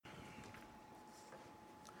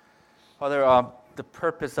Father, the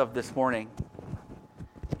purpose of this morning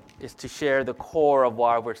is to share the core of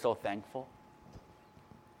why we're so thankful.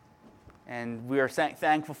 And we are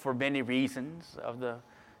thankful for many reasons,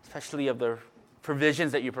 especially of the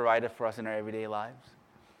provisions that you provided for us in our everyday lives.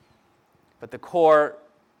 But the core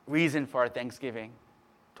reason for our thanksgiving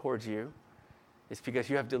towards you is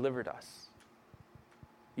because you have delivered us.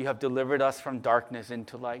 You have delivered us from darkness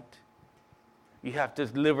into light. You have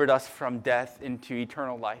delivered us from death into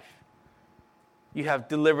eternal life. You have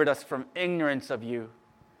delivered us from ignorance of you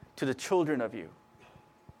to the children of you.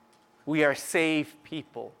 We are saved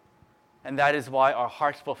people, and that is why our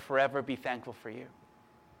hearts will forever be thankful for you.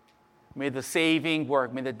 May the saving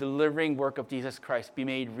work, may the delivering work of Jesus Christ be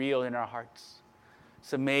made real in our hearts.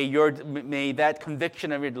 So may that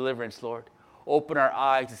conviction of your deliverance, Lord, open our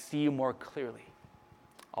eyes to see you more clearly.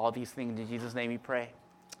 All these things in Jesus' name we pray.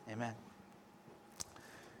 Amen.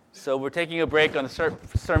 So we're taking a break on the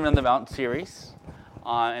Sermon on the Mount series.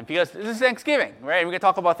 And because this is Thanksgiving, right? We're going to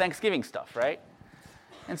talk about Thanksgiving stuff, right?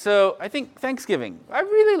 And so I think Thanksgiving, I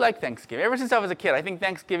really like Thanksgiving. Ever since I was a kid, I think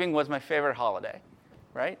Thanksgiving was my favorite holiday,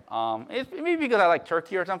 right? Maybe because I like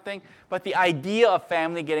turkey or something, but the idea of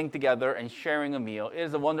family getting together and sharing a meal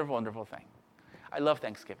is a wonderful, wonderful thing. I love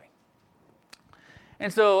Thanksgiving.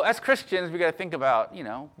 And so as Christians, we got to think about,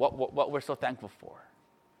 what we're so thankful for,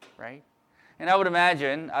 right? And I would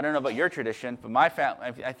imagine, I don't know about your tradition, but my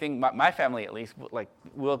family, I think my family at least,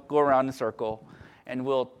 we'll go around in a circle and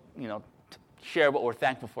we'll, share what we're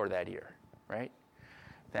thankful for that year, right?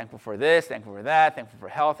 Thankful for this, thankful for that, thankful for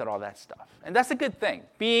health and all that stuff. And that's a good thing.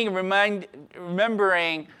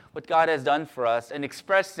 Remembering what God has done for us and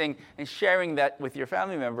expressing and sharing that with your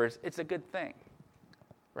family members, it's a good thing,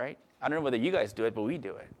 right? I don't know whether you guys do it, but we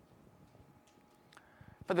do it.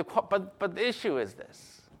 But the issue is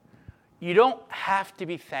this. You don't have to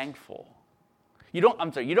be thankful. You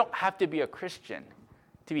don't have to be a Christian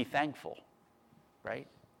to be thankful, right?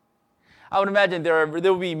 I would imagine there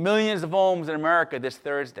will be millions of homes in America this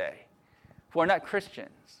Thursday who are not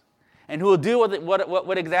Christians and who will do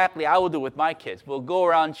what exactly I will do with my kids. We'll go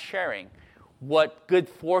around sharing what good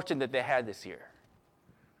fortune that they had this year.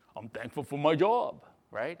 I'm thankful for my job,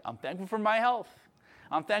 right? I'm thankful for my health.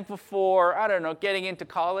 I'm thankful for, getting into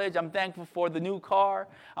college. I'm thankful for the new car.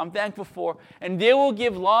 I'm thankful for, and they will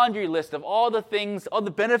give laundry list of all the things, all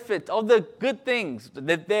the benefits, all the good things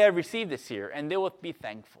that they have received this year, and they will be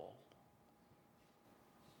thankful.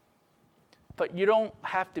 But you don't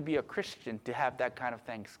have to be a Christian to have that kind of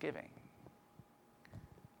thanksgiving.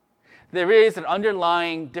 There is an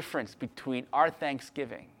underlying difference between our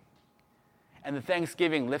thanksgiving and the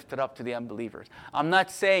thanksgiving lifted up to the unbelievers. I'm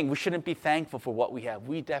not saying we shouldn't be thankful for what we have.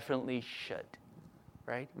 We definitely should,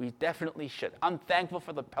 right? We definitely should. I'm thankful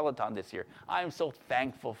for the Peloton this year. I am so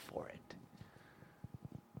thankful for it.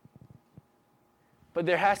 But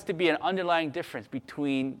there has to be an underlying difference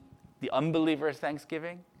between the unbeliever's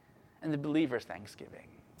thanksgiving and the believer's thanksgiving.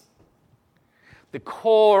 The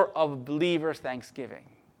core of a believer's thanksgiving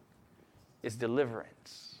is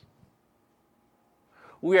deliverance.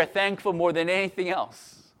 We are thankful more than anything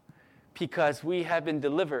else because we have been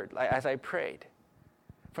delivered, as I prayed,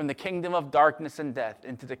 from the kingdom of darkness and death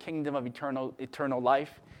into the kingdom of eternal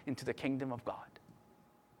life, into the kingdom of God.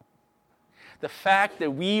 The fact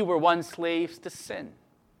that we were once slaves to sin,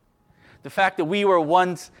 the fact that we were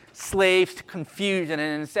once slaves to confusion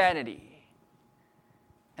and insanity,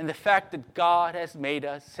 and the fact that God has made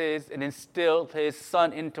us His and instilled His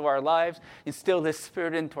Son into our lives, instilled His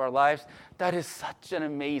Spirit into our lives, that is such an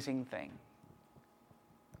amazing thing.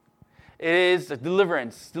 It is a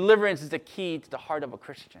deliverance. Deliverance is the key to the heart of a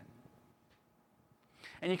Christian.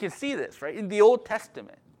 And you can see this, right? In the Old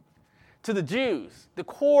Testament, to the Jews, the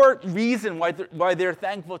core reason why they're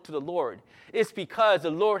thankful to the Lord is because the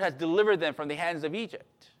Lord has delivered them from the hands of Egypt.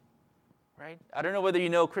 Right? I don't know whether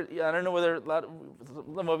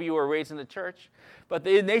some of you were raised in the church, but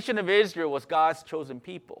the nation of Israel was God's chosen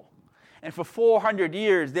people. And for 400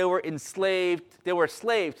 years, they were slaves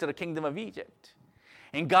to the kingdom of Egypt.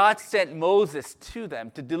 And God sent Moses to them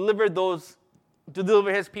to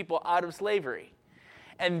deliver His people out of slavery.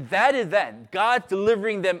 And that event, God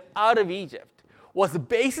delivering them out of Egypt, was the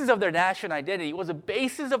basis of their national identity, was the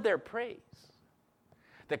basis of their praise.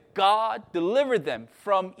 That God delivered them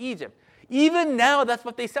from Egypt. Even now, that's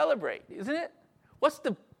what they celebrate, isn't it? What's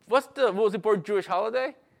the most important Jewish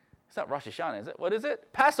holiday? It's not Rosh Hashanah, is it? What is it?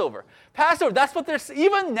 Passover. Passover,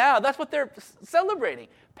 even now, that's what they're celebrating.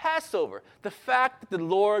 Passover, the fact that the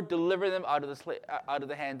Lord delivered them out of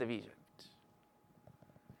the hand of Egypt.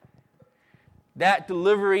 That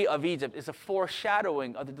delivery of Egypt is a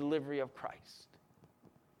foreshadowing of the delivery of Christ.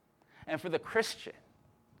 And for the Christian,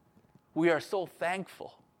 We are so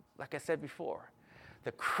thankful, like I said before,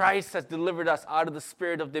 that Christ has delivered us out of the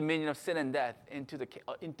spirit of dominion of sin and death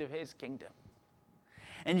into his kingdom.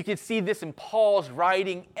 And you can see this in Paul's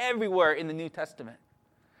writing everywhere in the New Testament.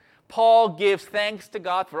 Paul gives thanks to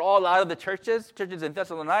God for all out of the churches in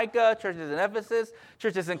Thessalonica, churches in Ephesus,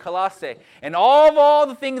 churches in Colossae. And all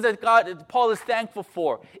the things that Paul is thankful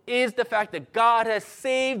for is the fact that God has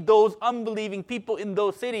saved those unbelieving people in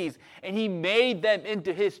those cities, and he made them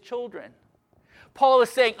into his children. Paul is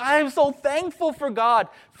saying, I am so thankful for God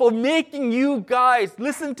for making you guys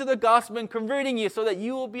listen to the gospel and converting you so that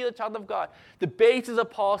you will be the child of God. The basis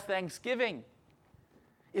of Paul's thanksgiving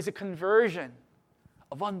is a conversion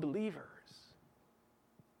of unbelievers.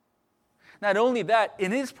 Not only that,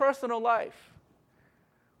 in his personal life,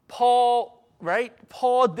 Paul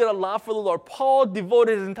did a lot for the Lord. Paul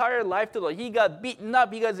devoted his entire life to the Lord. He got beaten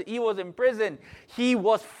up because he was in prison. He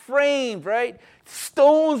was framed, right?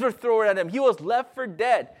 Stones were thrown at him. He was left for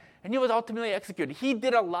dead. And he was ultimately executed. He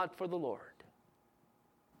did a lot for the Lord.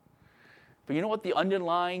 But you know what the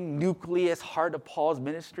underlying nucleus heart of Paul's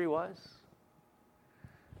ministry was?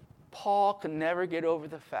 Paul could never get over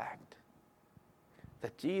the fact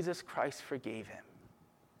that Jesus Christ forgave him.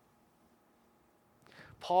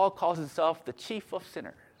 Paul calls himself the chief of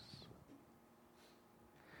sinners.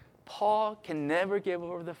 Paul can never get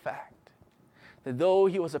over the fact that though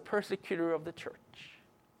he was a persecutor of the church,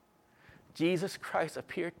 Jesus Christ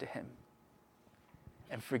appeared to him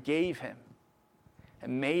and forgave him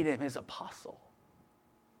and made him his apostle.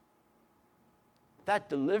 That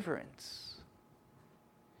deliverance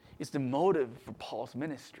is the motive for Paul's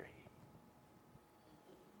ministry.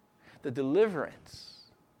 The deliverance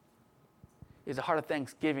is a heart of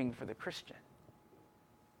thanksgiving for the Christian.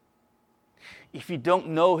 If you don't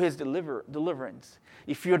know his deliverance,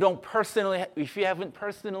 if you haven't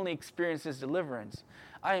personally experienced his deliverance,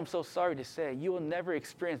 I am so sorry to say you will never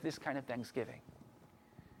experience this kind of thanksgiving.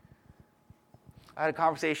 I had a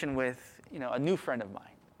conversation with a new friend of mine,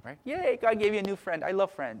 right? Yay, God gave you a new friend. I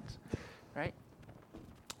love friends, right?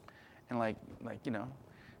 And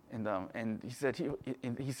and he said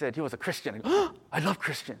he was a Christian. I go, oh, I love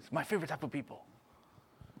Christians. My favorite type of people,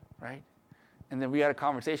 right? And then we had a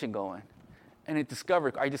conversation going, and I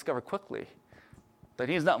discovered quickly that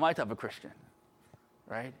he's not my type of Christian,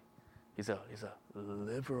 right? He's a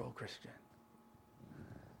liberal Christian,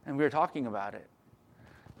 and we were talking about it,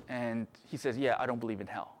 and he says, "Yeah, I don't believe in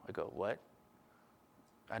hell." I go, "What?"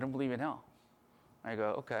 "I don't believe in hell." I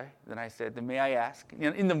go, okay. Then I said, then may I ask,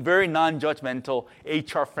 in the very non-judgmental,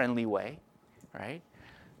 HR-friendly way, right?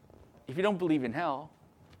 If you don't believe in hell,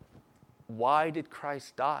 why did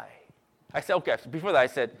Christ die? I said, okay. Before that, I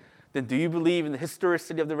said, then do you believe in the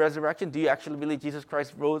historicity of the resurrection? Do you actually believe Jesus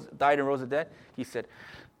Christ died and rose the dead? He said,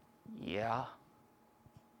 yeah.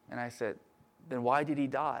 And I said, then why did he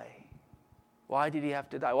die? Why did he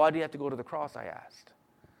have to die? Why did he have to go to the cross, I asked.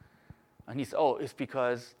 And he said, oh, it's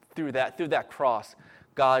because through that cross,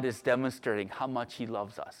 God is demonstrating how much he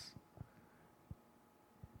loves us.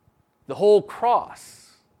 The whole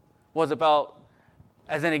cross was about,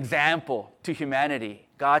 as an example to humanity,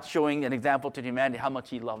 God showing an example to humanity how much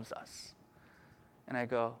he loves us. And I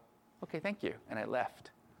go, okay, thank you. And I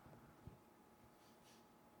left.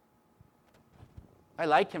 I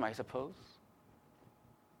like him, I suppose.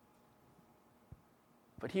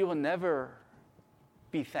 But he will never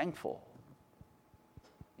be thankful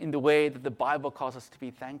in the way that the Bible calls us to be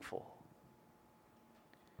thankful.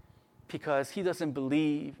 Because he doesn't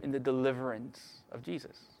believe in the deliverance of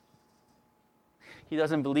Jesus. He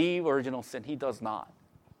doesn't believe original sin. He does not.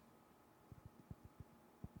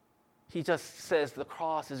 He just says the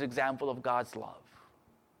cross is an example of God's love.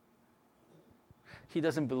 He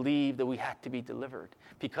doesn't believe that we have to be delivered.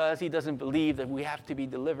 Because he doesn't believe that we have to be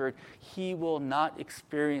delivered, he will not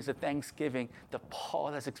experience the thanksgiving that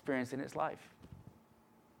Paul has experienced in his life.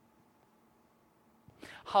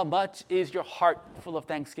 How much is your heart full of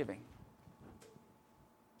thanksgiving?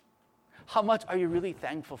 How much are you really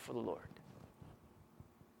thankful for the Lord?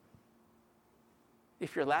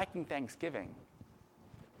 If you're lacking thanksgiving,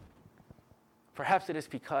 perhaps it is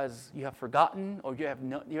because you have forgotten or you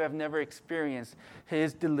have never experienced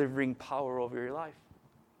his delivering power over your life.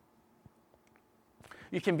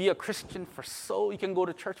 You can be a Christian you can go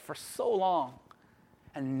to church for so long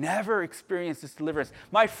and never experience this deliverance.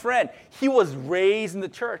 My friend, he was raised in the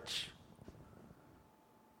church.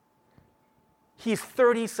 He's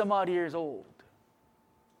 30 some odd years old.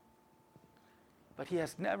 But he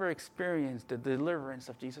has never experienced the deliverance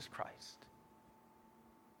of Jesus Christ.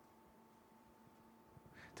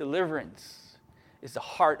 Deliverance is the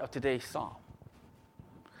heart of today's psalm.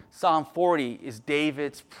 Psalm 40 is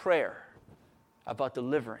David's prayer about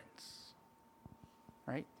deliverance,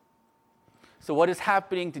 right? So what is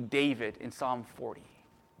happening to David in Psalm 40?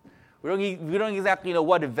 We don't exactly know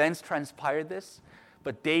what events transpired this,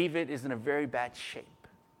 but David is in a very bad shape.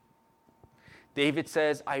 David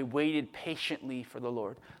says, I waited patiently for the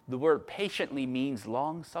Lord. The word patiently means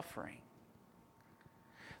long suffering.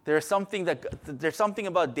 There's something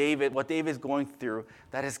about David, what David is going through,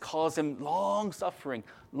 that has caused him long suffering,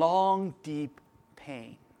 long, deep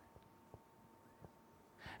pain.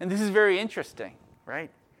 And this is very interesting, right?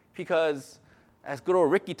 Because as good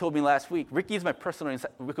old Ricky told me last week, Ricky is my personal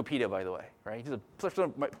Wikipedia, by the way, right? He's a personal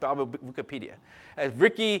Bible Wikipedia. As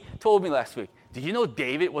Ricky told me last week, did you know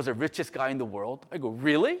David was the richest guy in the world? I go,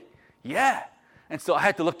 really? Yeah. And so I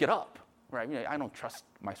had to look it up, right? I don't trust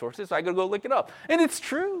my sources, so I got to go look it up. And it's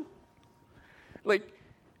true. Like,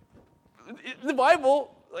 the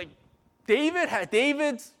Bible, like,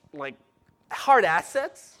 David's, like, hard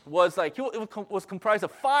assets was comprised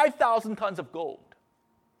of 5,000 tons of gold.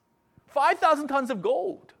 5,000 tons of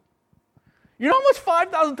gold. You know how much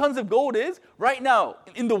 5,000 tons of gold is? Right now,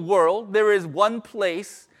 in the world, there is one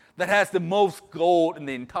place that has the most gold in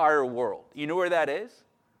the entire world. You know where that is?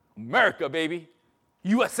 America, baby.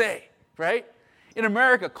 USA, right? In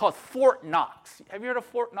America, called Fort Knox. Have you heard of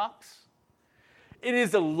Fort Knox? It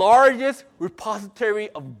is the largest repository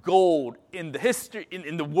of gold in the history,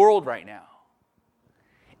 in the world right now.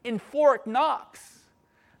 In Fort Knox,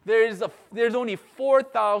 there's only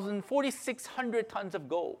 4,600 tons of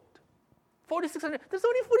gold. 4,600. There's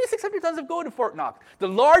only 4,600 tons of gold in Fort Knox. The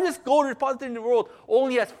largest gold repository in the world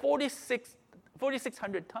only has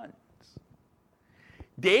 4,600 tons.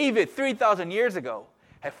 David, 3,000 years ago,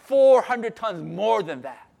 had 400 tons more than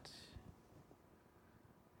that.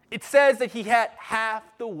 It says that he had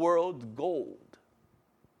half the world's gold.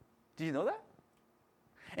 Did you know that?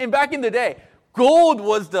 And back in the day, gold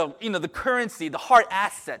was the currency, the hard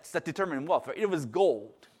assets that determined wealth. Right? It was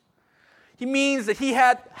gold. He means that he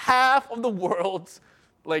had half of the world's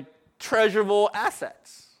treasurable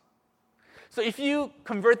assets. So if you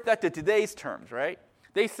convert that to today's terms, right?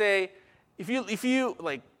 They say if you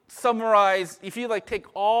summarize, if you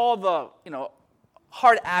take all the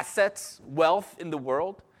hard assets, wealth in the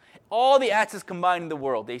world, all the assets combined in the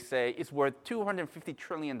world, they say it's worth $250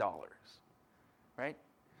 trillion, right?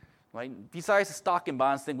 Right? Besides the stock and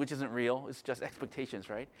bonds thing, which isn't real, it's just expectations,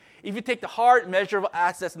 right? If you take the hard measurable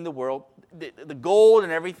assets in the world, the gold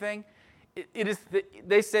and everything,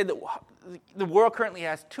 they say that the world currently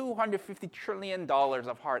has $250 trillion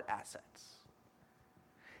of hard assets.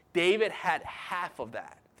 David had half of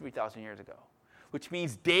that 3,000 years ago, which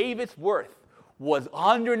means David's worth was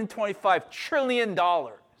 $125 trillion.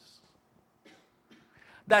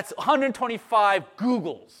 That's 125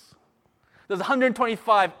 Googles. There's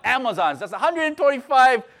 125 Amazons. That's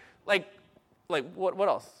 125, what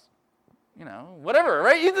else? Whatever,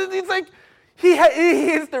 right? It's like he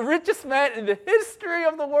is the richest man in the history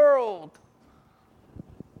of the world.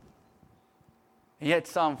 And yet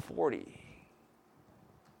Psalm 40,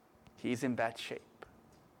 he's in bad shape.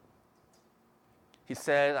 He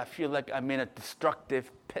says, I feel like I'm in a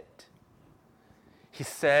destructive pit. He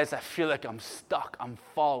says, I feel like I'm stuck, I'm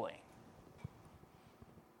falling.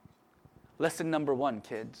 Lesson number 1,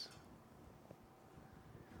 kids.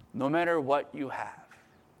 No matter what you have,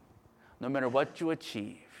 no matter what you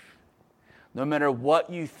achieve, no matter what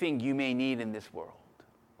you think you may need in this world,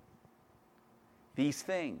 these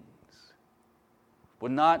things will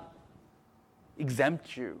not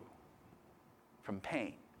exempt you from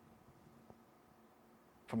pain,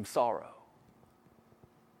 from sorrow.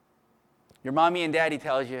 Your mommy and daddy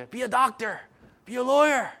tells you, be a doctor, be a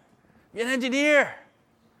lawyer, be an engineer.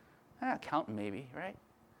 Accountant maybe, right?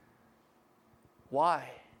 Why?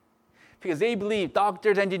 Because they believe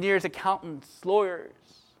doctors, engineers, accountants, lawyers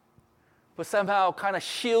will somehow kind of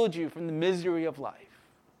shield you from the misery of life.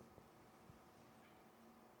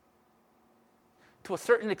 To a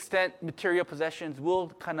certain extent, material possessions will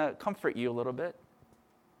kind of comfort you a little bit,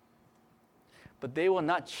 but they will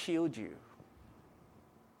not shield you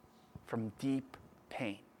from deep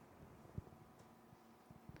pain.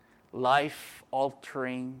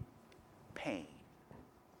 Life-altering pain.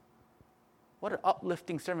 What an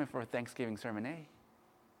uplifting sermon for a Thanksgiving sermon, eh?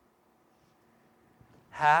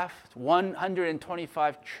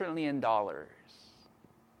 $125 trillion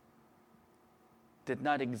did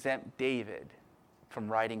not exempt David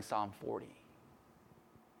from writing Psalm 40.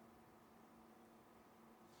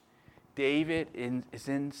 David is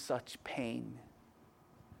in such pain.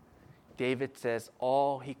 David says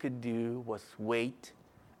all he could do was wait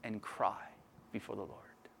and cry before the Lord.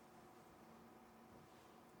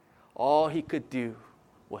 All he could do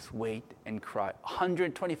was wait and cry.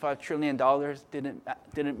 $125 trillion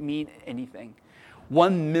didn't mean anything.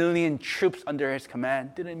 1 million troops under his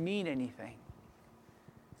command didn't mean anything.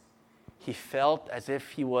 He felt as if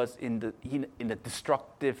he was in a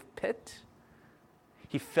destructive pit.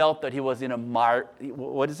 He felt that he was in a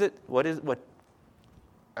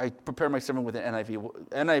I prepare my sermon with an NIV.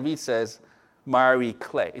 NIV says miry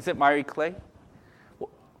clay. Is it miry clay?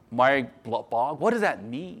 Miry bog? What does that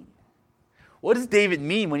mean? What does David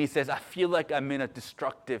mean when he says, I feel like I'm in a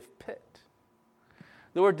destructive pit?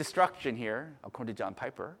 The word destruction here, according to John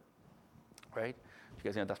Piper, right? You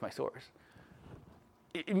guys know that's my source.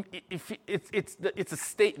 It's a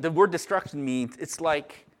state. The word destruction means it's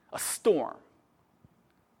like a storm.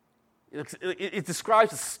 It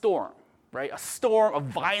describes a storm, right? A storm, a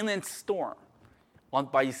violent storm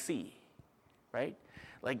by the sea, right?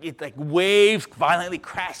 It's like waves violently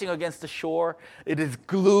crashing against the shore. It is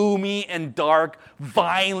gloomy and dark,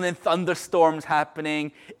 violent thunderstorms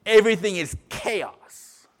happening. Everything is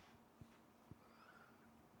chaos.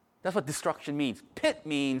 That's what destruction means. Pit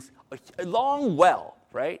means a long well,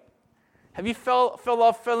 right? Have you fell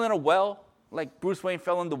in a well? Like Bruce Wayne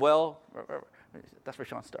fell in the well? That's for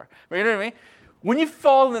Sean Starr. You know what I mean? When you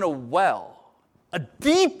fall in a well, a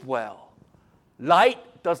deep well,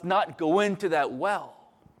 light does not go into that well.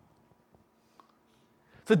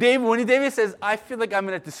 So when David says, I feel like I'm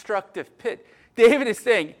in a destructive pit, David is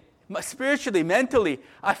saying, spiritually, mentally,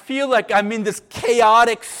 I feel like I'm in this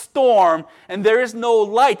chaotic storm and there is no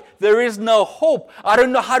light, there is no hope. I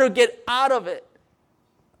don't know how to get out of it.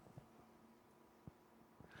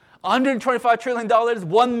 $125 trillion,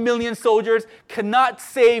 1 million soldiers cannot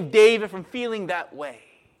save David from feeling that way.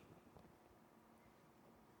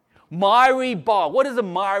 Miry bog. What is a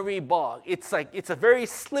miry bog? It's a very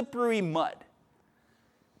slippery mud.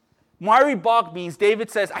 Miry bog means David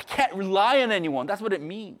says, I can't rely on anyone. That's what it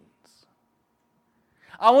means.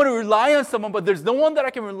 I want to rely on someone, but there's no one that I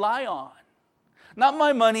can rely on. Not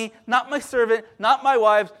my money, not my servant, not my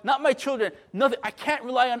wives, not my children. Nothing. I can't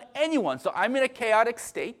rely on anyone. So I'm in a chaotic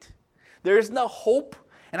state. There is no hope,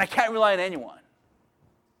 and I can't rely on anyone.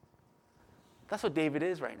 That's what David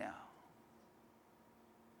is right now.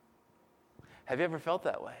 Have you ever felt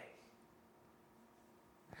that way?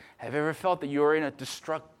 Have you ever felt that you're in a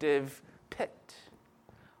destructive pit,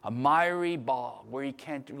 a miry bog where you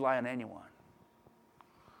can't rely on anyone?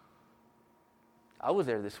 I was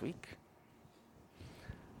there this week.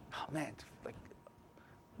 Oh man,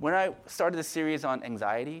 when I started the series on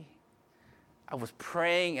anxiety, I was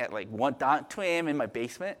praying at 2 a.m. in my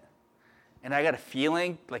basement, and I got a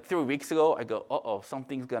feeling 3 weeks ago. I go, uh-oh,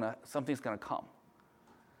 something's gonna come,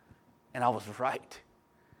 and I was right.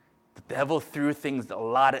 The devil threw things a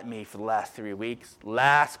lot at me for the last 3 weeks.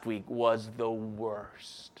 Last week was the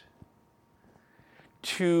worst.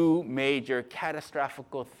 2 major catastrophic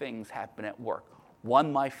things happened at work.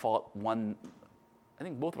 One my fault, one, I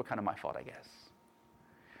think both were kind of my fault, I guess.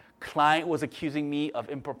 Client was accusing me of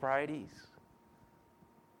improprieties.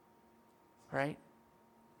 Right?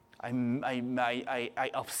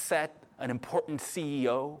 I upset an important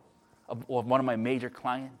CEO of one of my major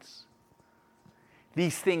clients.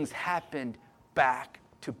 These things happened back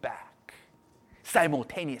to back,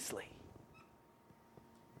 simultaneously.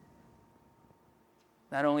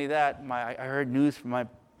 Not only that, I heard news from my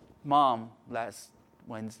mom last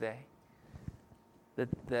Wednesday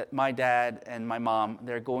that my dad and my mom,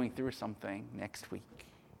 they're going through something next week.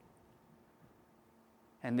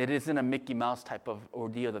 And it isn't a Mickey Mouse type of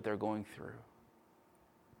ordeal that they're going through.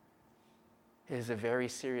 It is a very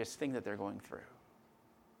serious thing that they're going through.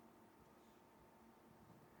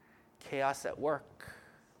 Chaos at work.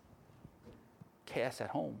 Chaos at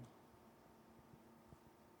home.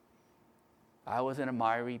 I was in a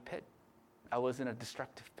miry pit. I was in a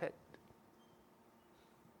destructive pit.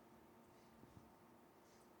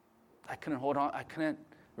 I couldn't hold on. I couldn't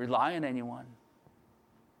rely on anyone.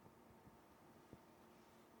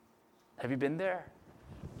 Have you been there?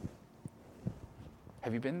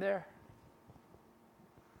 Have you been there?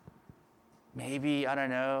 Maybe, I don't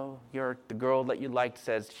know, the girl that you liked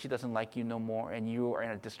says she doesn't like you no more and you are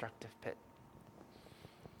in a destructive pit.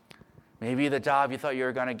 Maybe the job you thought you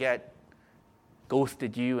were going to get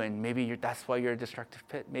ghosted you and maybe that's why you're in a destructive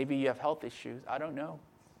pit. Maybe you have health issues. I don't know.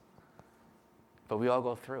 But we all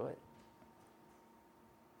go through it.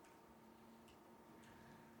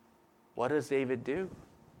 What does David do?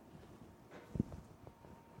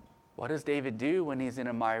 What does David do when he's in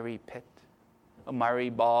a miry pit, a miry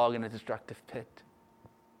bog in a destructive pit?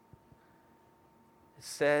 It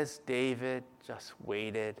says David just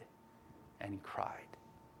waited and cried.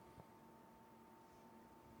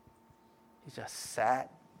 He just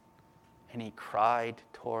sat and he cried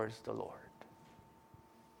towards the Lord.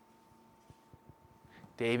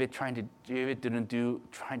 David didn't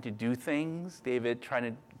do things. David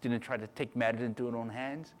didn't try to take matters into his own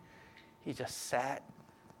hands. He just sat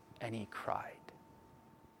and he cried.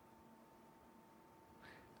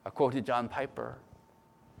 I quoted John Piper.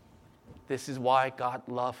 This is why God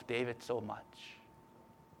loved David so much.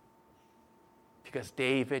 Because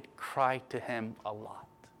David cried to him a lot.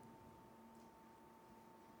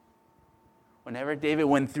 Whenever David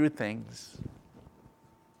went through things,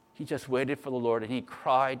 he just waited for the Lord and he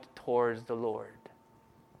cried towards the Lord.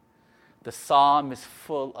 The psalm is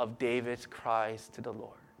full of David's cries to the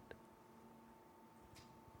Lord.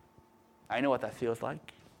 I know what that feels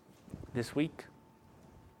like this week.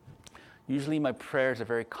 Usually my prayers are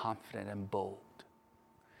very confident and bold.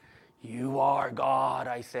 You are God,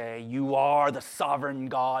 I say. You are the sovereign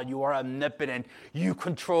God. You are omnipotent. You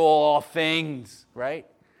control all things, right?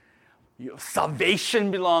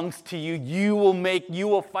 Salvation belongs to you. You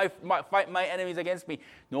will fight my enemies against me.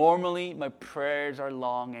 Normally, my prayers are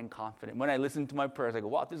long and confident. When I listen to my prayers, I go,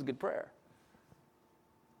 wow, this is a good prayer.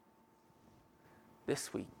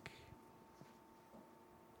 This week,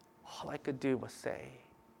 all I could do was say,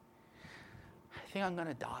 I think I'm going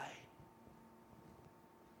to die.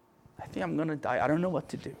 I think I'm going to die. I don't know what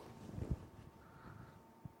to do.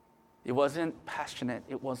 It wasn't passionate.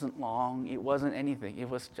 It wasn't long. It wasn't anything. It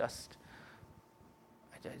was just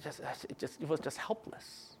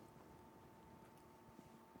helpless.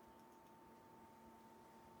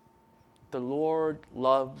 The Lord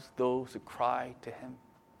loves those who cry to him.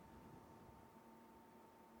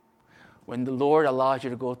 When the Lord allows you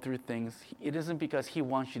to go through things, it isn't because he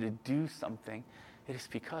wants you to do something. It is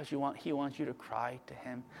because he wants you to cry to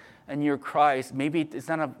him. And your cries, maybe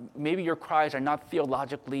your cries are not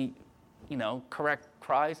theologically, correct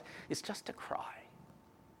cries. It's just a cry.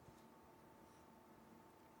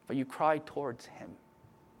 But you cry towards him.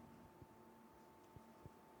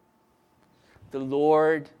 The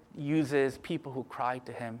Lord uses people who cry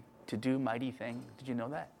to him to do mighty things. Did you know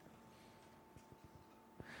that?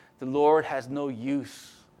 The Lord has no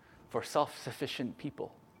use for self-sufficient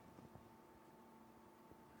people.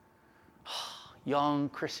 Young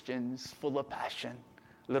Christians full of passion,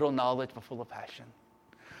 little knowledge but full of passion.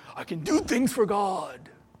 I can do things for God.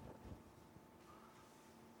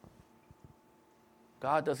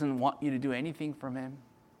 God doesn't want you to do anything from him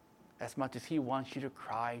as much as he wants you to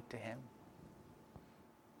cry to him.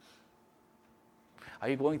 Are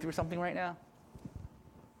you going through something right now?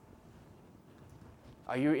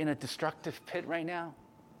 Are you in a destructive pit right now?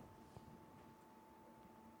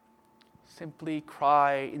 Simply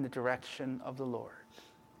cry in the direction of the Lord.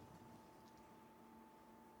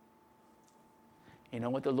 You know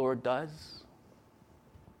what the Lord does?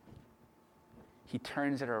 He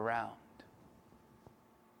turns it around.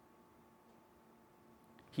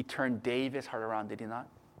 He turned David's heart around, did he not?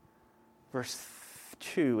 Verse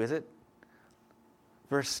 2, is it?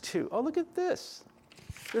 Verse 2. Oh, look at this.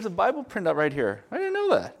 There's a Bible printout right here. I didn't know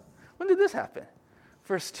that. When did this happen?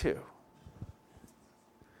 Verse 2.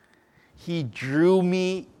 He drew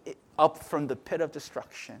me up from the pit of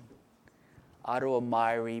destruction, out of a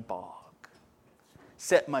miry bog,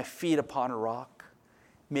 set my feet upon a rock,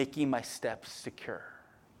 making my steps secure.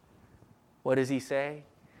 What does he say?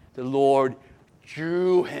 The Lord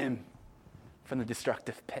drew him from the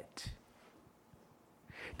destructive pit.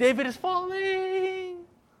 David is falling.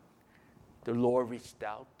 The Lord reached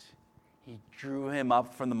out. He drew him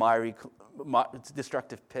up from the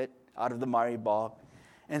destructive pit, out of the miry bog,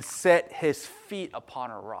 and set his feet upon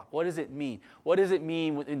a rock. What does it mean? What does it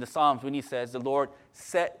mean in the Psalms when he says the Lord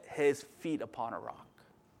set his feet upon a rock?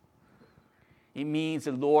 It means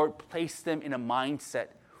the Lord placed them in a mindset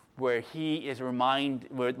where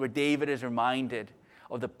where David is reminded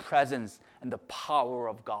of the presence and the power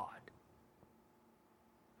of God.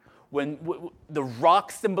 When the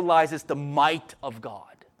rock symbolizes the might of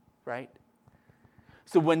God, right?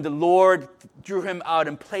 So when the Lord drew him out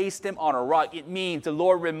and placed him on a rock, it means the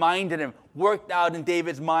Lord reminded him, worked out in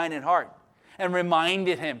David's mind and heart, and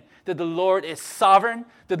reminded him that the Lord is sovereign,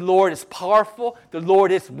 the Lord is powerful, the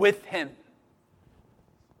Lord is with him.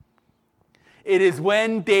 It is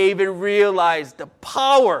when David realized the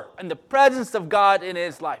power and the presence of God in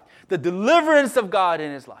his life, the deliverance of God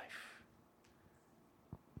in his life.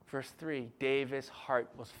 Verse 3, David's heart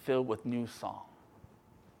was filled with new song.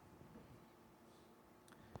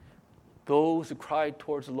 Those who cried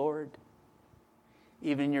towards the Lord,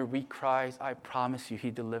 even in your weak cries, I promise you,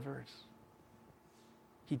 he delivers.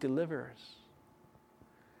 He delivers.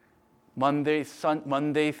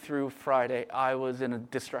 Monday through Friday, I was in a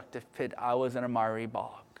destructive pit. I was in a miry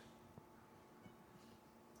bog.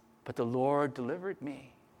 But the Lord delivered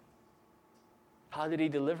me. How did He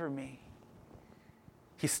deliver me?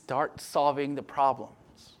 He started solving the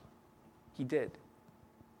problems. He did.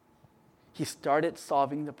 He started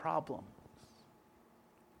solving the problems.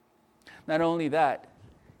 Not only that,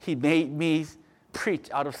 He made me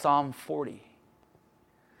preach out of Psalm 40.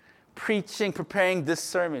 Preparing this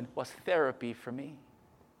sermon was therapy for me.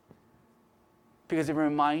 Because it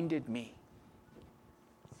reminded me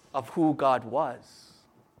of who God was.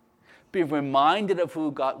 Being reminded of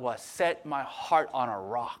who God was set my heart on a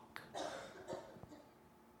rock.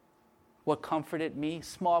 What comforted me?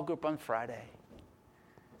 Small group on Friday.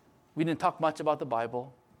 We didn't talk much about the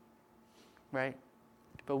Bible, right?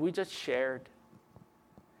 But we just shared.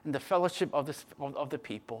 And the fellowship of the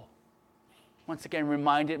people, once again,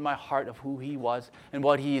 reminded my heart of who He was and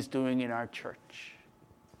what He is doing in our church.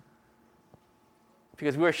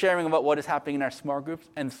 Because we were sharing about what is happening in our small groups,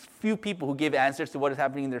 and few people who give answers to what is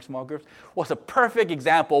happening in their small groups was a perfect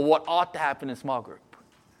example of what ought to happen in small group.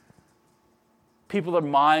 People's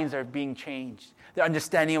minds are being changed. Their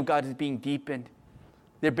understanding of God is being deepened.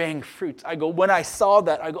 They're bearing fruits. When I saw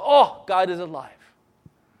that, I go, oh, God is alive.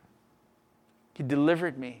 He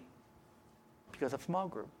delivered me because of small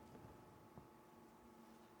group.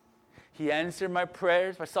 He answered my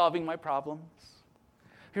prayers by solving my problems.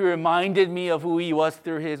 He reminded me of who He was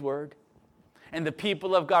through His word. And the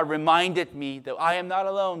people of God reminded me that I am not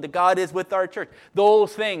alone, that God is with our church.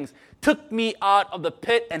 Those things took me out of the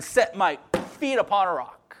pit and set my feet upon a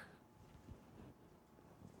rock.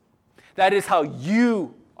 That is how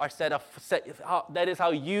you are that is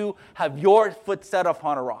how you have your foot set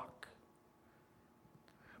upon a rock.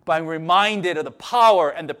 By being reminded of the power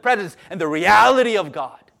and the presence and the reality of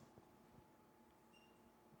God.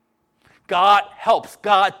 God helps.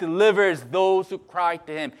 God delivers those who cry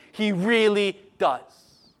to Him. He really does.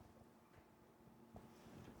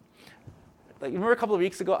 Remember a couple of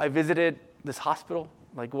weeks ago, I visited this hospital.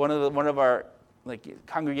 One of our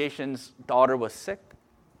congregation's daughter was sick,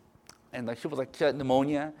 and she had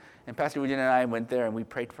pneumonia. And Pastor Eugene and I went there and we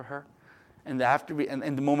prayed for her. And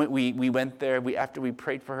the moment we went there, after we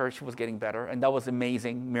prayed for her, she was getting better, and that was an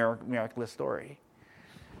amazing, miraculous story.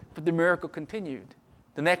 But the miracle continued.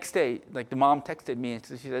 The next day, the mom texted me and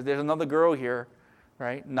she said, "There's another girl here,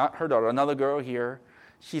 right? Not her daughter, another girl here.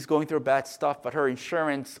 She's going through bad stuff, but her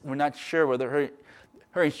insurance, we're not sure whether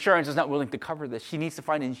her insurance is not willing to cover this. She needs to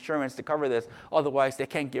find insurance to cover this, otherwise they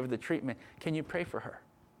can't give her the treatment. Can you pray for her?"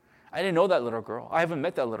 I didn't know that little girl. I haven't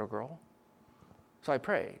met that little girl, so I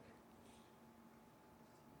prayed.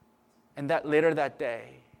 And later that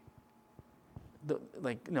day,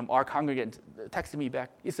 our congregant texted me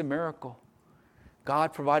back, "It's a miracle.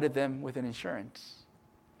 God provided them with an insurance,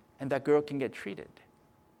 and that girl can get treated."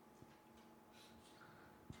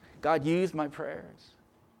 God used my prayers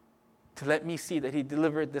to let me see that He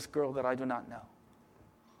delivered this girl that I do not know.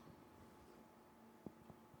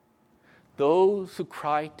 Those who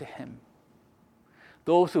cry to Him,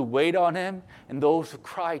 those who wait on Him, and those who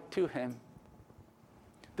cry to Him,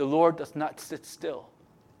 the Lord does not sit still.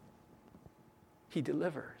 He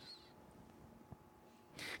delivers.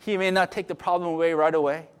 He may not take the problem away right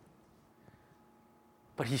away,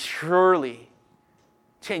 but He surely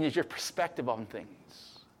changes your perspective on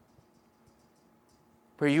things,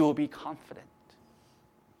 where you will be confident.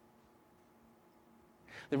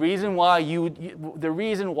 The reason why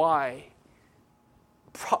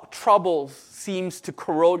troubles seems to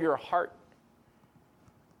corrode your heart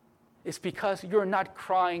is because you're not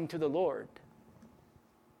crying to the Lord.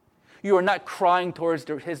 You are not crying towards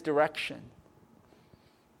His direction.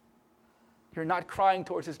 You're not crying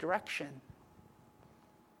towards His direction.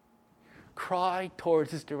 Cry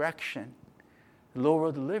towards His direction. The Lord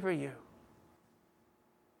will deliver you.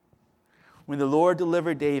 When the Lord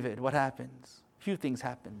delivered David, what happens? A few things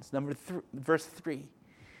happens. Verse 3.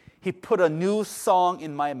 He put a new song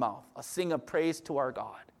in my mouth, a sing of praise to our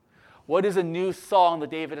God. What is a new song that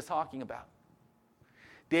David is talking about?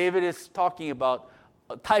 David is talking about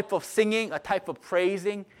a type of singing, a type of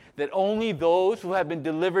praising that only those who have been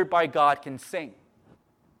delivered by God can sing.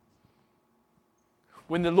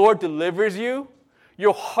 When the Lord delivers you,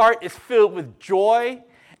 your heart is filled with joy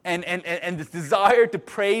and this desire to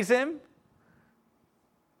praise Him.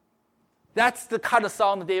 That's the kind of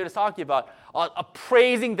song that David is talking about. A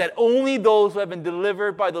praising that only those who have been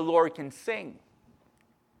delivered by the Lord can sing.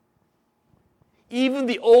 Even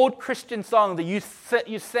the old Christian song that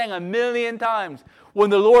you sang a million times,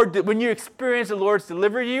 when you experience the Lord's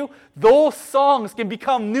delivered you, those songs can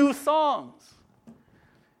become new songs.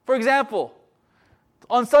 For example,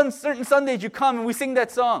 on certain Sundays you come and we sing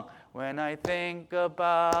that song. When I think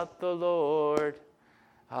about the Lord,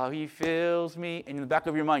 how He fills me. And in the back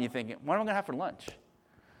of your mind you're thinking, what am I going to have for lunch?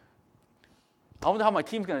 I wonder how my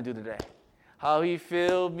team's going to do today. How He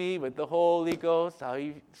filled me with the Holy Ghost. How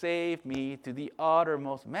He saved me to the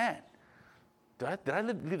uttermost. Man, did I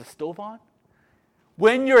leave the stove on?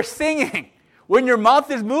 When you're singing, when your mouth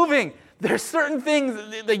is moving, there's certain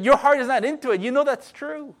things that your heart is not into it. You know that's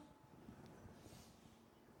true.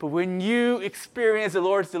 But when you experience the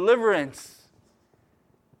Lord's deliverance,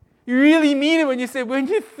 you really mean it when you say, when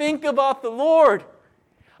you think about the Lord,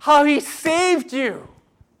 how He saved you,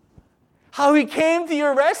 how He came to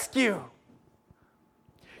your rescue.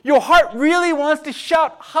 Your heart really wants to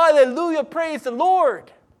shout, hallelujah, praise the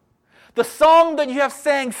Lord. The song that you have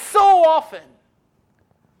sang so often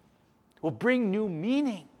will bring new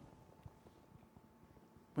meaning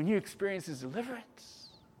when you experience His deliverance.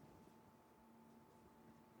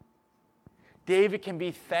 David can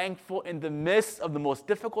be thankful in the midst of the most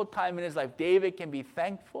difficult time in his life. David can be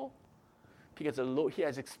thankful because he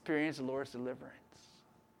has experienced the Lord's deliverance.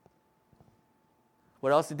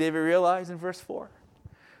 What else did David realize in verse 4?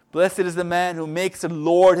 Blessed is the man who makes the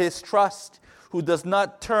Lord his trust, who does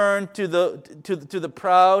not turn to the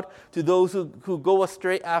proud, to those who go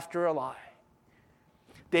astray after a lie.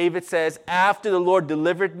 David says, after the Lord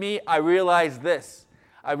delivered me, I realized this.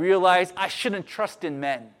 I realized I shouldn't trust in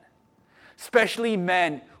men, especially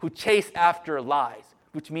men who chase after lies,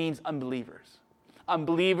 which means unbelievers.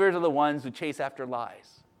 Unbelievers are the ones who chase after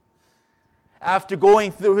lies. After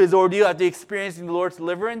going through his ordeal, after experiencing the Lord's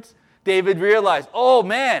deliverance, David realized, oh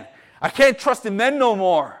man, I can't trust in men no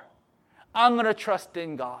more. I'm going to trust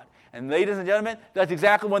in God. And ladies and gentlemen, that's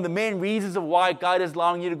exactly one of the main reasons of why God is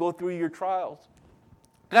allowing you to go through your trials.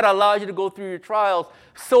 God allows you to go through your trials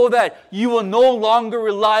so that you will no longer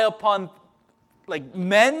rely upon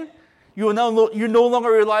men. You no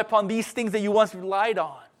longer rely upon these things that you once relied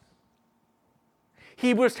on.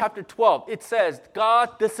 Hebrews chapter 12, it says,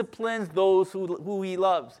 God disciplines those who He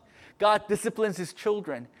loves. God disciplines His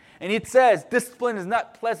children. And it says discipline is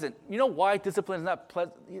not pleasant. You know why discipline is not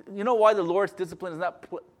pleasant? You know why the Lord's discipline is not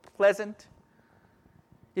pleasant?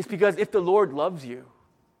 It's because if the Lord loves you,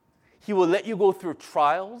 He will let you go through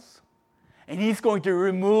trials, and He's going to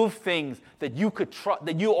remove things that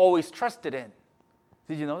you always trusted in.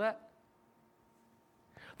 Did you know that?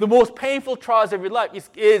 The most painful trials of your life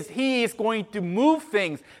is He is going to move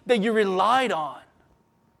things that you relied on.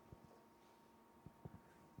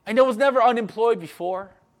 I was never unemployed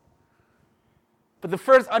before. But the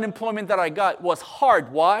first unemployment that I got was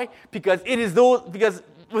hard. Why? Because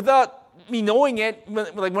without me knowing it,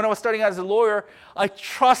 like when I was starting out as a lawyer, I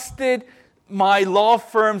trusted my law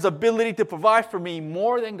firm's ability to provide for me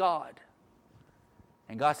more than God.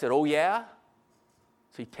 And God said, oh yeah?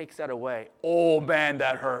 So He takes that away. Oh man,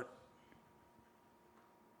 that hurt.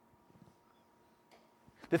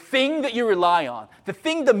 The thing that you rely on, the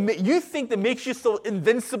thing that you think that makes you so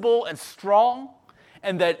invincible and strong,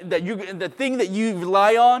 and the thing that you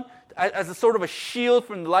rely on as a sort of a shield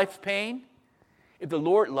from life's pain, if the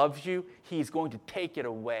Lord loves you, He's going to take it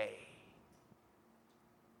away.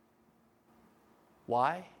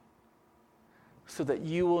 Why? So that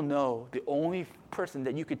you will know the only person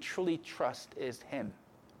that you could truly trust is Him.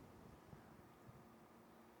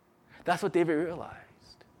 That's what David realized.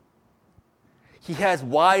 He has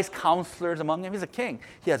wise counselors among him. He's a king.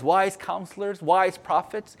 He has wise counselors, wise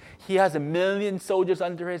prophets. He has 1 million soldiers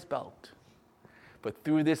under his belt. But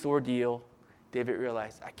through this ordeal, David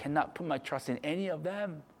realized, I cannot put my trust in any of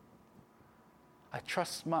them.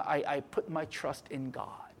 I put my trust in God.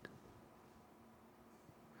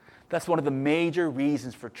 That's one of the major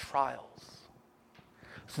reasons for trials,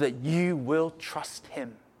 so that you will trust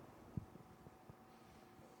Him.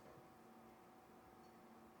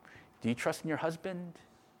 Do you trust in your husband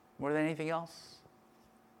more than anything else?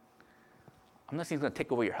 I'm not saying He's going to take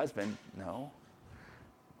away your husband, no.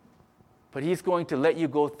 But He's going to let you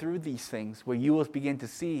go through these things where you will begin to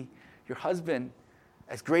see your husband,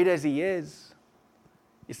 as great as he is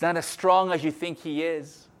not as strong as you think he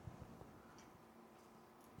is.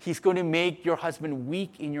 He's going to make your husband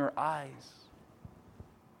weak in your eyes.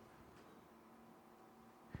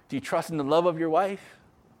 Do you trust in the love of your wife?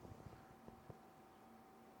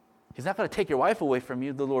 He's not going to take your wife away from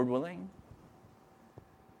you, the Lord willing.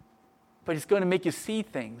 But He's going to make you see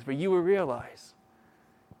things where you will realize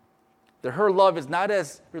that her love is not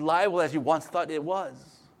as reliable as you once thought it was.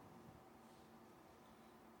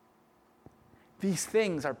 These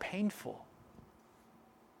things are painful.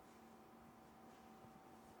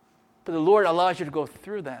 But the Lord allows you to go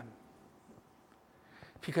through them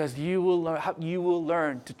Because you will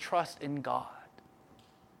learn to trust in God.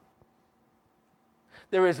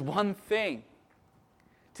 There is one thing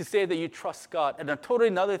to say that you trust God, and a totally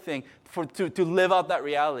another thing to live out that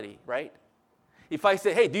reality, right? If I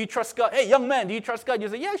say, hey, do you trust God? Hey, young man, do you trust God? You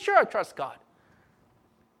say, yeah, sure, I trust God.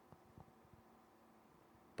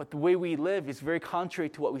 But the way we live is very contrary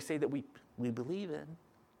to what we say that we believe in.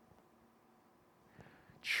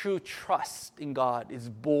 True trust in God is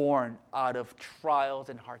born out of trials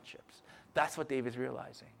and hardships. That's what David's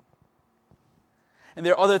realizing. And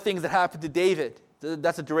there are other things that happen to David.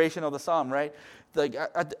 That's the duration of the psalm, right? Like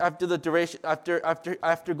after the duration,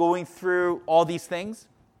 after going through all these things,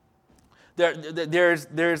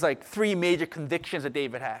 there's like three major convictions that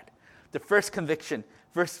David had. The first conviction,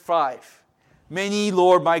 verse 5. Many,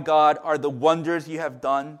 Lord my God, are the wonders you have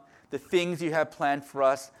done, the things you have planned for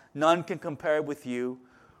us. None can compare with you.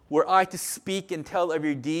 Were I to speak and tell of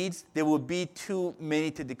your deeds, there would be too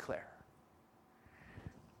many to declare.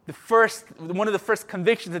 One of the first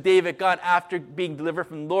convictions that David got after being delivered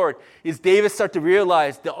from the Lord is David started to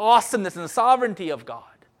realize the awesomeness and the sovereignty of God.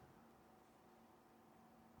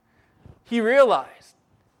 He realized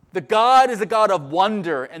that God is a God of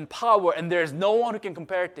wonder and power, and there is no one who can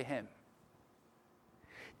compare it to him.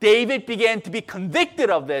 David began to be convicted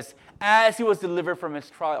of this as he was delivered from his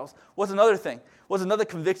trials. What's another thing? What's another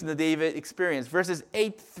conviction that David experienced? Verses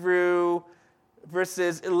 11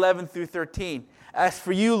 through 13. As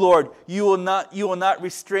for you, Lord, you will not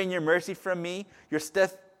restrain your mercy from me. Your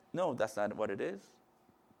no, that's not what it is.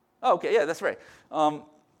 Oh, okay, yeah, that's right.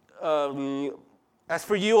 As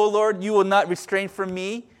for you, O Lord, you will not restrain from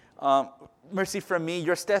me mercy from me.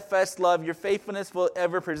 Your steadfast love, your faithfulness will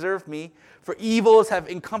ever preserve me. For evils have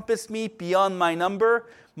encompassed me beyond my number.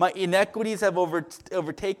 My iniquities have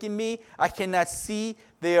overtaken me. I cannot see.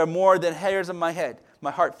 They are more than hairs on my head.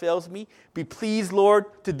 My heart fails me. Be pleased, Lord,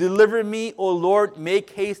 to deliver me. O Lord, make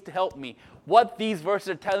haste to help me. What these verses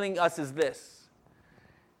are telling us is this.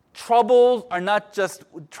 Troubles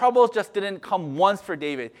just didn't come once for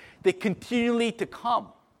David. They continually to come.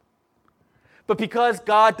 But because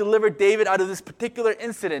God delivered David out of this particular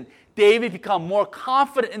incident, David became more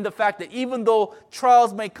confident in the fact that even though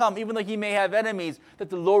trials may come, even though he may have enemies, that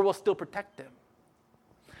the Lord will still protect him.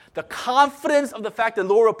 The confidence of the fact that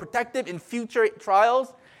the Lord will protect him in future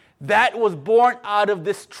trials, that was born out of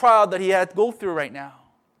this trial that he had to go through right now.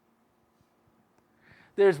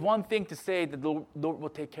 There's one thing to say that the Lord will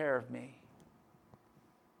take care of me.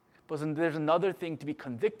 But there's another thing to be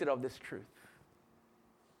convicted of this truth.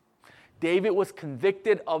 David was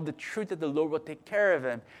convicted of the truth that the Lord will take care of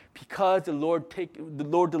him because the Lord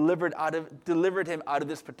delivered him out of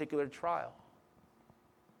this particular trial.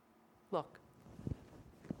 Look,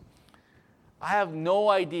 I have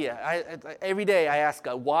no idea. Every day I ask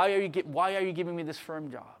God, why are you giving me this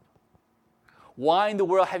firm job? Why in the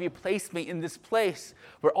world have you placed me in this place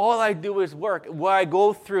where all I do is work, where I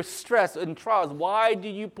go through stress and trials? Why do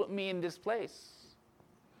you put me in this place?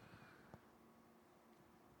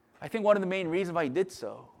 I think one of the main reasons why he did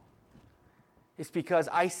so is because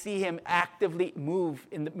I see him actively move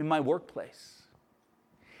in my workplace.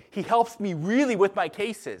 He helps me really with my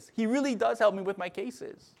cases. He really does help me with my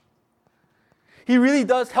cases. He really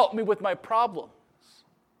does help me with my problems.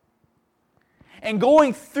 And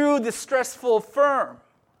going through this stressful firm,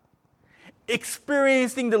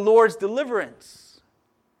 experiencing the Lord's deliverance,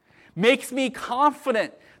 makes me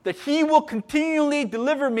confident that He will continually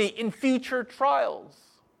deliver me in future trials.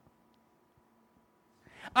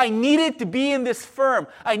 I needed to be in this firm.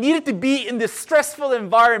 I needed to be in this stressful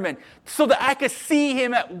environment so that I could see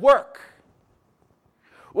Him at work.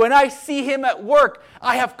 When I see Him at work,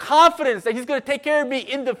 I have confidence that He's going to take care of me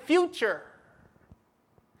in the future.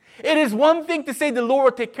 It is one thing to say the Lord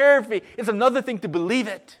will take care of me. It's another thing to believe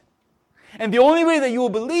it. And the only way that you will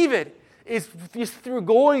believe it is through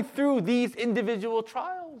going through these individual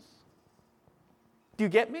trials. Do you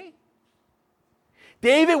get me?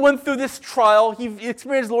 David went through this trial. He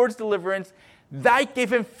experienced the Lord's deliverance. That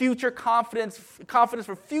gave him future confidence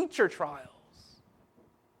for future trials.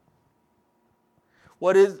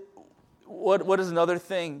 What is another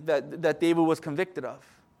thing that David was convicted of?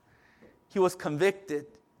 He was convicted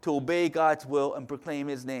to obey God's will and proclaim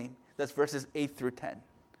His name. That's verses 8 through 10.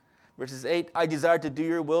 Verses 8, I desire to do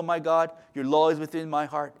your will, my God. Your law is within my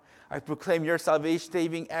heart. I proclaim your salvation,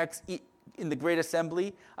 saving acts in the great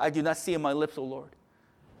assembly. I do not see in my lips, O Lord.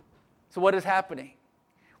 So what is happening?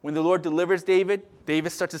 When the Lord delivers David, David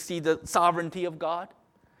starts to see the sovereignty of God.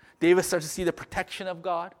 David starts to see the protection of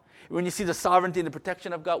God. When you see the sovereignty and the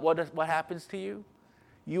protection of God, what happens to you?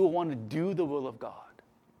 You will want to do the will of God.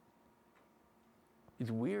 It's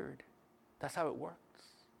weird. That's how it works.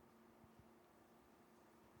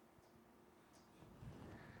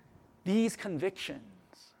 These convictions,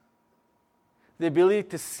 the ability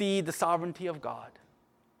to see the sovereignty of God,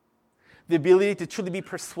 the ability to truly be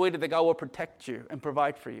persuaded that God will protect you and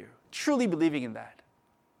provide for you, truly believing in that,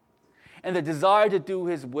 and the desire to do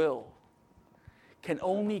His will can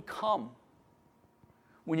only come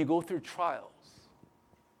when you go through trials.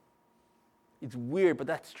 It's weird, but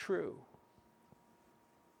that's true.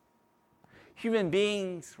 Human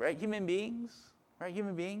beings, right?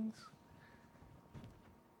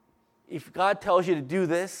 If God tells you to do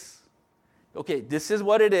this, okay, this is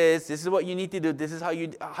what it is, this is what you need to do, this is how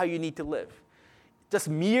you need to live. Just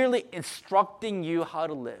merely instructing you how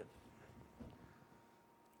to live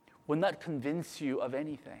will not convince you of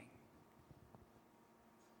anything.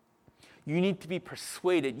 You need to be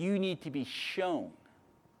persuaded, you need to be shown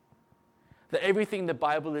that everything in the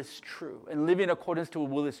Bible is true and living in accordance to His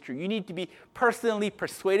will is true. You need to be personally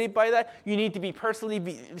persuaded by that. You need to be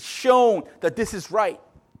personally shown that this is right.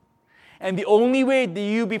 And the only way that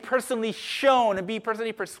you be personally shown and be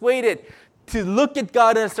personally persuaded to look at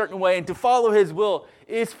God in a certain way and to follow His will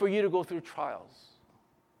is for you to go through trials.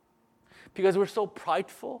 Because we're so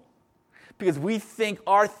prideful, because we think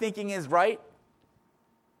our thinking is right,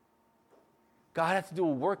 God has to do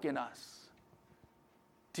a work in us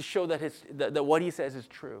to show that that what He says is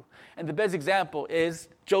true. And the best example is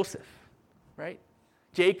Joseph, right?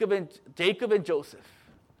 Jacob and Joseph.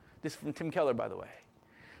 This is from Tim Keller, by the way.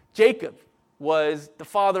 Jacob was the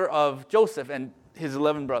father of Joseph and his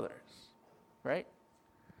 11 brothers, right?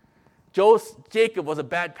 Jacob was a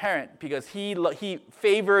bad parent because he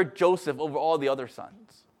favored Joseph over all the other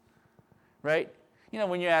sons, right?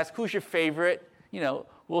 When you ask who's your favorite,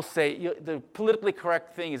 we'll say the politically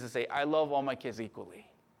correct thing is to say, I love all my kids equally.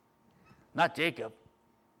 Not Jacob.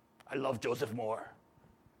 I love Joseph more.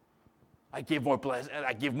 I give more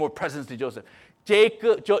presents to Joseph.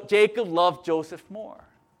 Jacob loved Joseph more.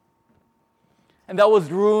 And that was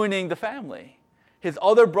ruining the family. His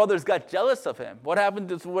other brothers got jealous of him. What happened?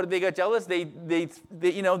 What did they get jealous? They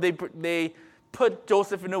put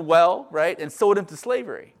Joseph in a well, right, and sold him to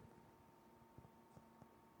slavery.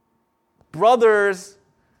 Brothers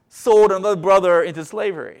sold another brother into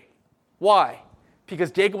slavery. Why?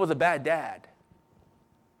 Because Jacob was a bad dad.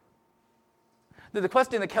 The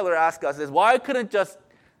question that Keller asks us is, why couldn't just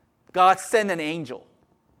God send an angel,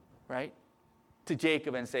 right, to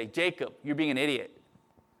Jacob and say, Jacob, you're being an idiot.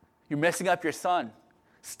 You're messing up your son.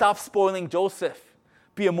 Stop spoiling Joseph.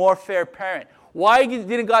 Be a more fair parent. Why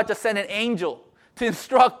didn't God just send an angel to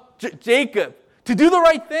instruct Jacob to do the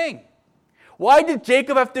right thing? Why did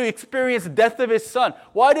Jacob have to experience the death of his son?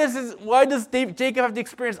 Why does Jacob have to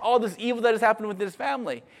experience all this evil that has happened with his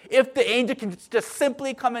family if the angel can just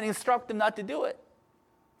simply come and instruct him not to do it?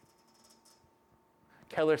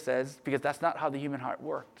 Keller says, because that's not how the human heart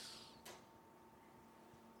works.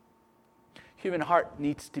 Human heart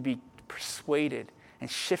needs to be persuaded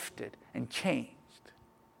and shifted and changed.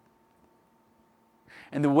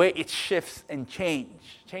 And the way it shifts and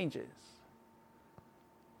changes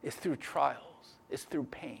is through trials. Is through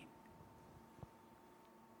pain.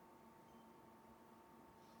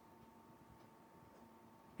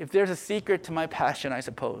 If there's a secret to my passion, I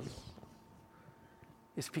suppose,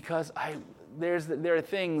 it's because there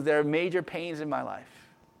are major pains in my life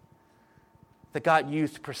that God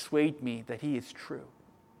used to persuade me that He is true.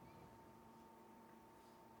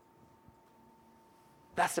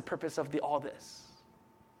 That's the purpose of all this.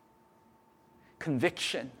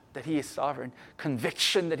 Conviction that He is sovereign,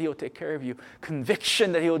 conviction that He will take care of you,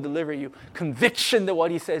 conviction that He will deliver you, conviction that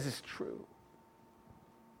what He says is true.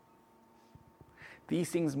 These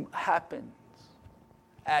things happen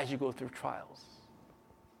as you go through trials.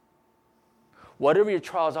 Whatever your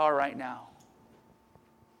trials are right now,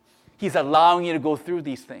 He's allowing you to go through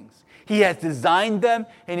these things. He has designed them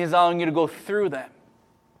and He's allowing you to go through them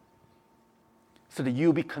so that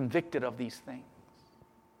you'll be convicted of these things.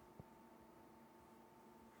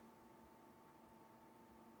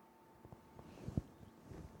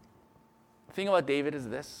 The thing about David is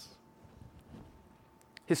this.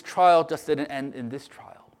 His trial just didn't end in this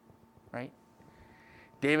trial, right?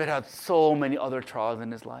 David had so many other trials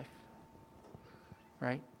in his life,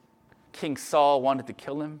 right? King Saul wanted to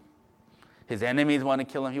kill him. His enemies wanted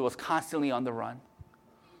to kill him. He was constantly on the run.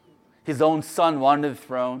 His own son wanted the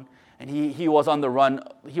throne, and he was on the run.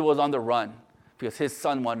 He was on the run because his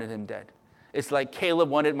son wanted him dead. It's like Caleb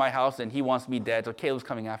wanted my house, and he wants me dead, so Caleb's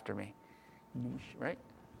coming after me, right?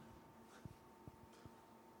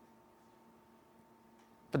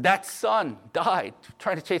 But that son died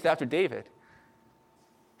trying to chase after David.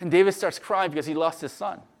 And David starts crying because he lost his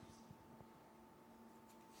son.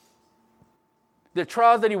 The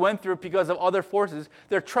trials that he went through because of other forces.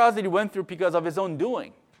 There are trials that he went through because of his own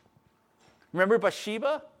doing. Remember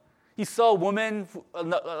Bathsheba? He saw a woman,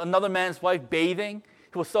 another man's wife, bathing.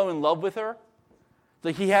 He was so in love with her.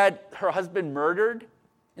 So he had her husband murdered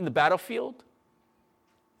in the battlefield.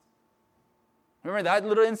 Remember that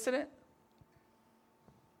little incident?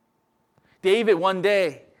 David one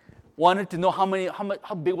day wanted to know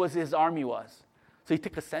how big was his army was. So he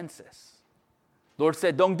took a census. Lord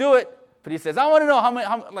said, don't do it. But he says, I want to know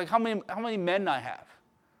how many men I have.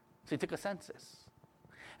 So he took a census.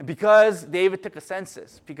 And because David took a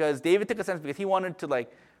census, because he wanted to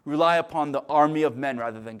rely upon the army of men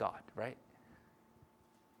rather than God, right?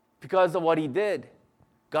 Because of what he did,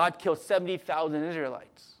 God killed 70,000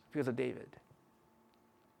 Israelites because of David.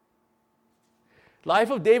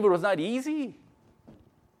 Life of David was not easy.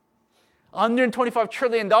 $125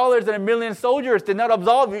 trillion and 1 million soldiers did not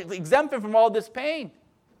exempt him from all this pain.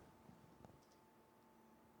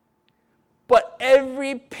 But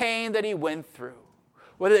every pain that he went through,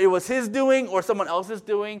 whether it was his doing or someone else's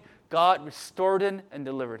doing, God restored him and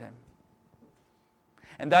delivered him.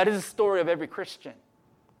 And that is the story of every Christian.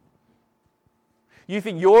 You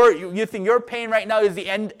think your pain right now is the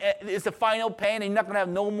end, is the final pain, and you're not going to have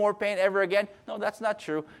no more pain ever again? No, that's not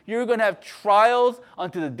true. You're going to have trials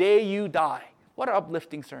until the day you die. What an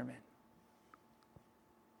uplifting sermon.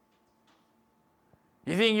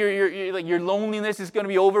 You think your loneliness is going to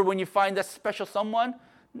be over when you find that special someone?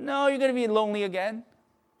 No, you're going to be lonely again.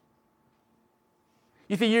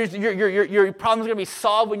 You think your problem's going to be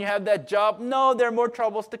solved when you have that job? No, there are more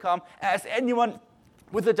troubles to come, as anyone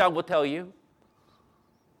with a job will tell you.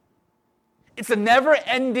 It's a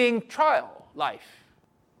never-ending trial, life.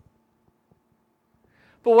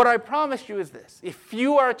 But what I promise you is this. If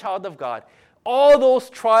you are a child of God, all those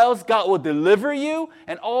trials, God will deliver you,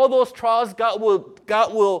 and all those trials, God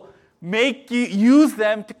will make you use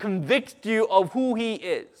them to convict you of who He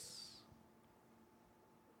is.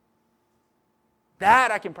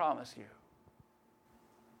 That I can promise you.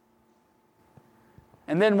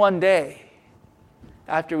 And then one day,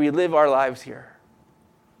 after we live our lives here,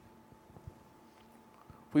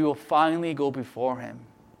 we will finally go before Him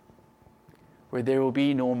where there will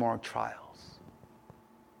be no more trials.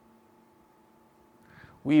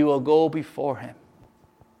 We will go before Him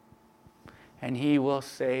and He will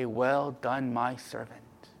say, well done, my servant.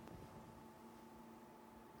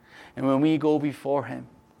 And when we go before Him,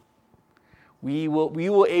 we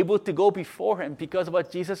will able to go before Him because of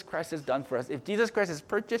what Jesus Christ has done for us. If Jesus Christ has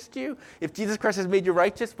purchased you, if Jesus Christ has made you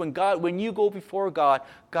righteous, when you go before God,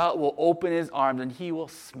 God will open His arms and He will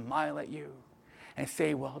smile at you and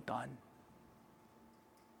say, well done.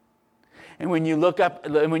 And when you look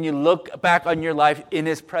back on your life in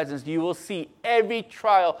His presence, you will see every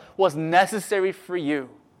trial was necessary for you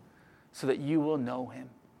so that you will know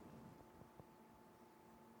Him.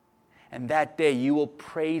 And that day you will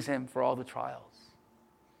praise Him for all the trials.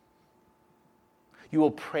 You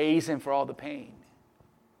will praise Him for all the pain.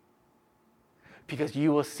 Because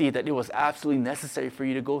you will see that it was absolutely necessary for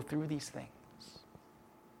you to go through these things.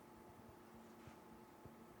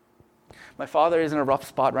 My father is in a rough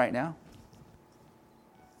spot right now.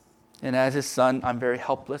 And as his son, I'm very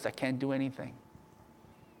helpless. I can't do anything.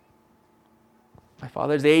 My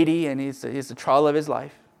father's 80 and he's the trial of his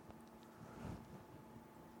life.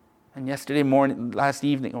 And yesterday morning, last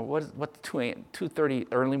evening, or what's 2:30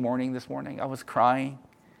 early morning this morning, I was crying.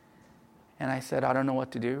 And I said, I don't know what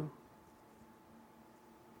to do.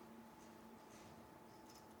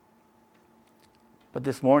 But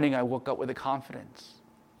this morning I woke up with a confidence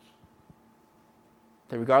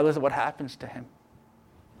that regardless of what happens to him,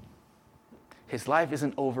 his life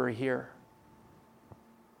isn't over here.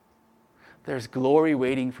 There's glory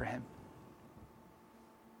waiting for him.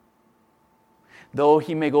 Though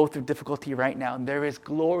he may go through difficulty right now, there is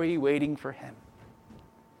glory waiting for him.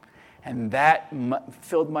 And that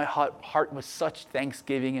filled my heart with such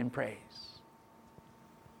thanksgiving and praise.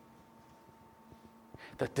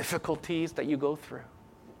 The difficulties that you go through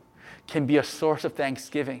can be a source of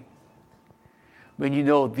thanksgiving when you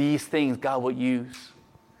know these things God will use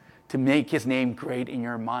to make His name great in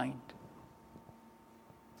your mind.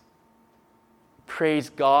 Praise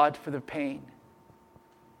God for the pain.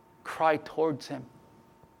 Cry towards Him.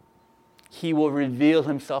 He will reveal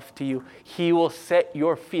Himself to you. He will set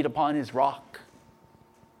your feet upon His rock.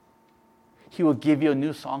 He will give you a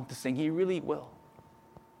new song to sing. He really will.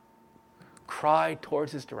 Cry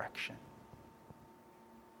towards His direction.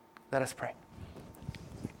 Let us pray.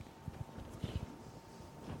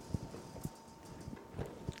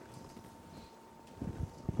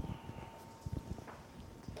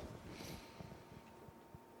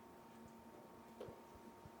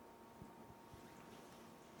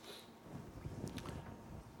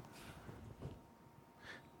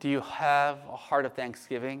 Do you have a heart of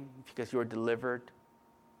thanksgiving because you are delivered?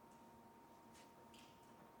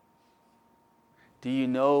 Do you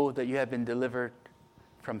know that you have been delivered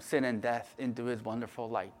from sin and death into his wonderful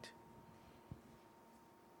light?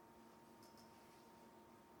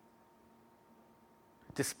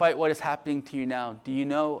 Despite what is happening to you now, do you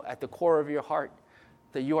know at the core of your heart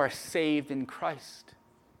that you are saved in Christ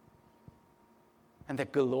and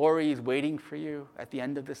that glory is waiting for you at the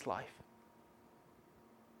end of this life?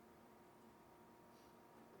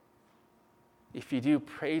 If you do,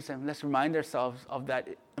 praise him. Let's remind ourselves of that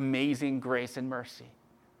amazing grace and mercy.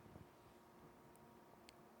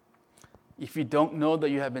 If you don't know that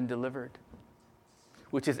you have been delivered,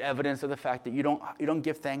 which is evidence of the fact that you don't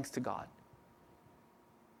give thanks to God,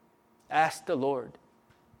 ask the Lord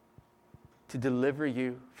to deliver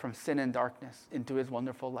you from sin and darkness into his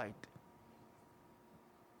wonderful light.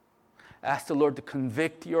 Ask the Lord to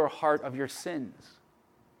convict your heart of your sins.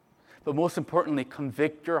 But most importantly,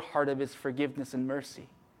 convict your heart of his forgiveness and mercy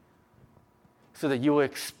so that you will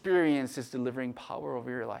experience his delivering power over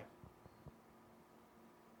your life.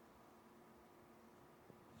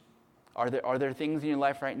 Are there things in your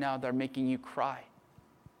life right now that are making you cry?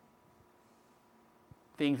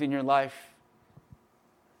 Things in your life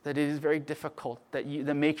that it is very difficult, that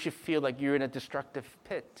makes you feel like you're in a destructive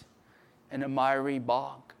pit, in a miry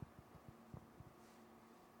bog.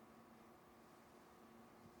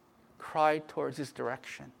 Cry towards his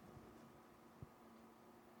direction.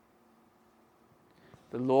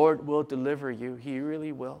 The Lord will deliver you. He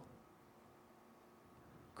really will.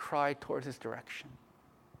 Cry towards his direction.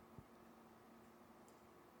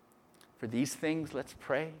 For these things, let's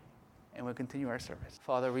pray, and we'll continue our service.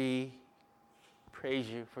 Father, we praise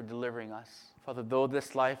you for delivering us. Father, though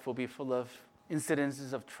this life will be full of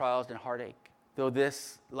incidences of trials and heartache, though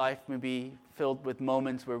this life may be filled with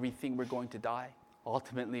moments where we think we're going to die,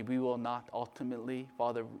 ultimately we will not. Ultimately,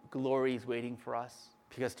 Father, glory is waiting for us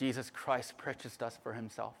because Jesus Christ purchased us for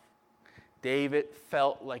himself. David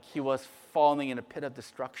felt like he was falling in a pit of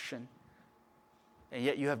destruction, and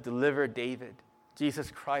yet you have delivered David.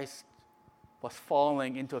 Jesus Christ was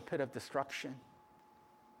falling into a pit of destruction,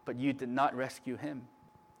 but you did not rescue him.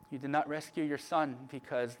 You did not rescue your son,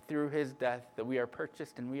 because through his death that we are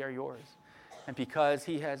purchased and we are yours. And because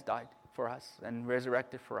he has died for us and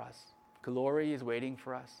resurrected for us, glory is waiting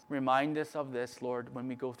for us. Remind us of this, Lord, when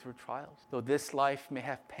we go through trials. Though this life may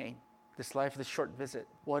have pain, this life is a short visit,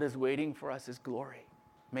 what is waiting for us is glory.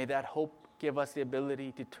 May that hope give us the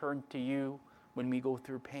ability to turn to you when we go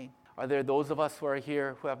through pain. Are there those of us who are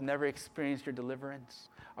here who have never experienced your deliverance?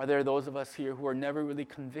 Are there those of us here who are never really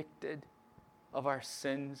convicted of our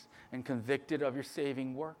sins and convicted of your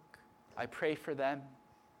saving work? I pray for them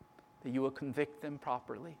that you will convict them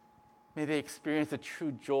properly. May they experience the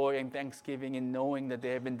true joy and thanksgiving in knowing that they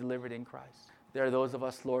have been delivered in Christ. There are those of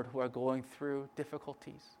us, Lord, who are going through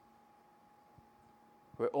difficulties,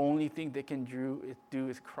 where only thing they can do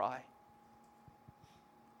is cry.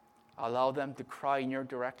 Allow them to cry in your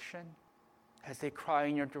direction. As they cry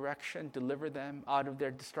in your direction, deliver them out of their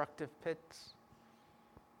destructive pits.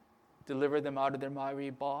 Deliver them out of their miry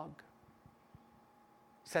bog.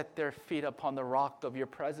 Set their feet upon the rock of your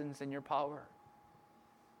presence and your power.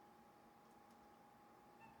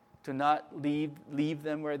 Do not leave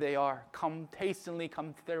them where they are. Hastily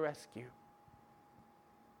come to their rescue.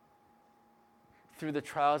 Through the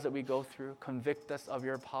trials that we go through, convict us of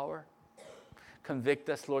your power. Convict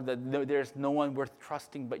us, Lord, that there's no one worth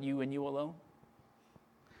trusting but you and you alone.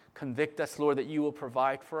 Convict us, Lord, that you will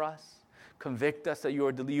provide for us. Convict us that you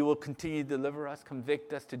will continue to deliver us.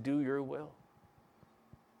 Convict us to do your will.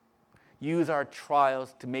 Use our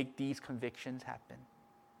trials to make these convictions happen.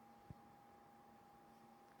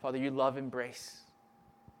 Father, you love Embrace.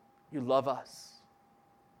 You love us.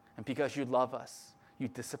 And because you love us, you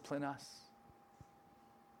discipline us.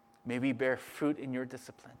 May we bear fruit in your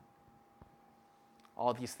discipline.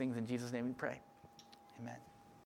 All these things in Jesus' name we pray. Amen.